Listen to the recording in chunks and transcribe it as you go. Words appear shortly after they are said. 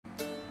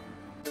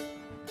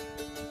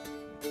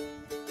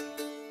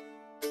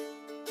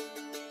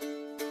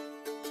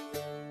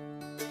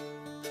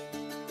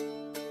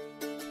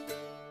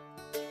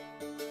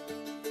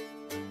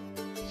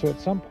So at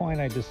some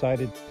point I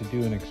decided to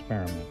do an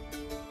experiment.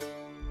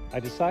 I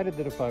decided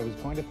that if I was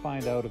going to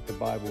find out if the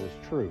Bible was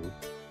true,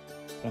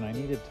 then I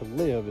needed to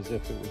live as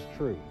if it was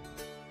true.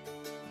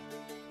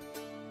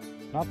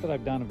 Not that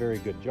I've done a very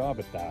good job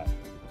at that,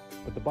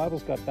 but the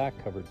Bible's got that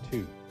covered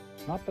too.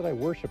 Not that I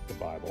worship the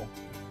Bible.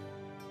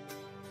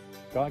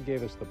 God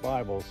gave us the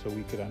Bible so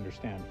we could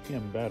understand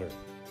Him better.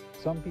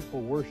 Some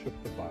people worship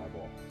the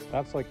Bible.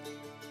 That's like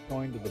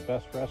going to the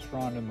best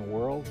restaurant in the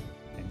world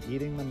and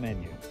eating the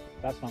menu.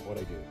 That's not what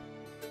I do.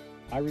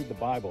 I read the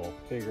Bible,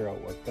 figure out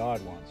what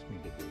God wants me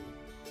to do.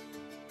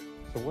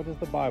 So what does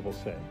the Bible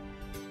say?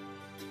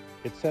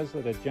 It says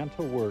that a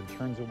gentle word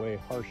turns away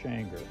harsh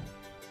anger.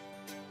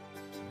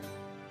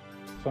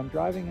 So I'm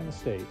driving in the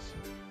States.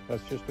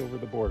 That's just over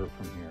the border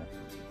from here.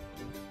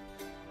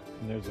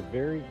 And there's a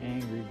very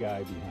angry guy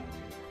behind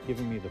me,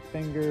 giving me the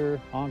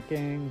finger,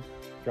 honking,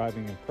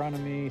 driving in front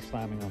of me,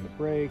 slamming on the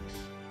brakes.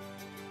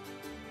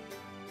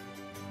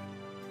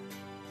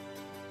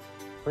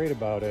 Prayed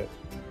about it.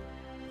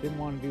 Didn't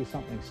want to do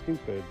something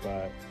stupid,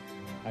 but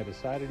I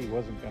decided he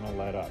wasn't going to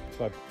let up.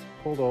 So I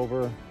pulled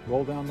over,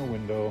 rolled down the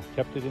window,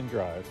 kept it in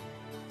drive,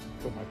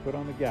 put my foot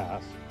on the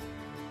gas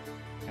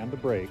and the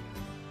brake.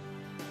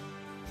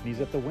 And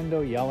he's at the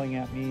window yelling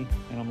at me,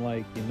 and I'm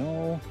like, you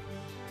know,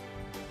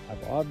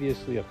 I've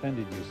obviously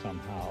offended you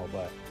somehow,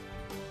 but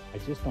I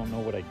just don't know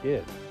what I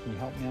did. Can you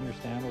help me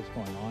understand what's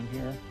going on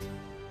here?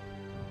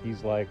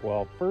 He's like,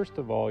 well, first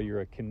of all, you're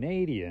a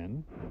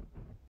Canadian.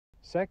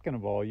 Second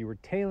of all, you were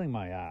tailing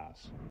my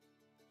ass.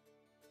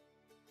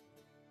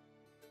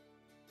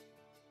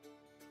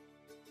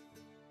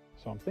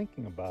 So I'm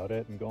thinking about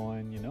it and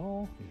going, you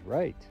know, he's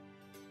right.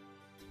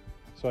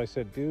 So I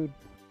said, dude,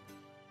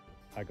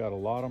 I got a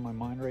lot on my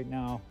mind right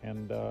now,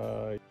 and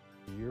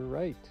you're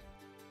right.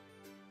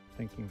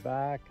 Thinking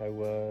back, I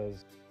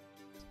was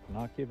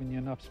not giving you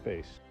enough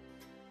space.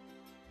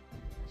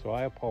 So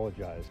I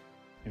apologize.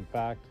 In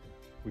fact,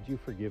 would you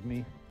forgive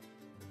me?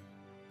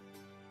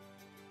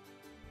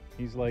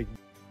 He's like,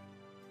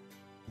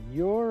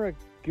 you're a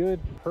good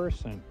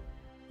person.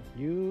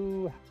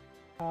 You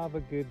have a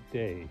good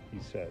day, he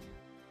said.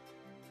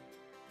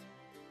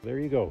 There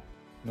you go.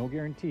 No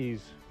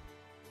guarantees.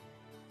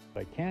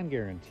 But I can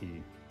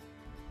guarantee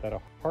that a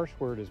harsh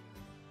word is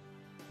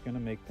going to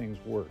make things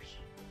worse,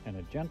 and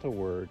a gentle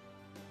word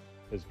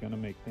is going to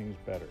make things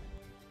better.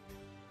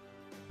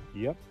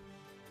 Yep.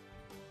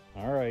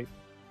 All right.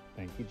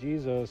 Thank you,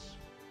 Jesus.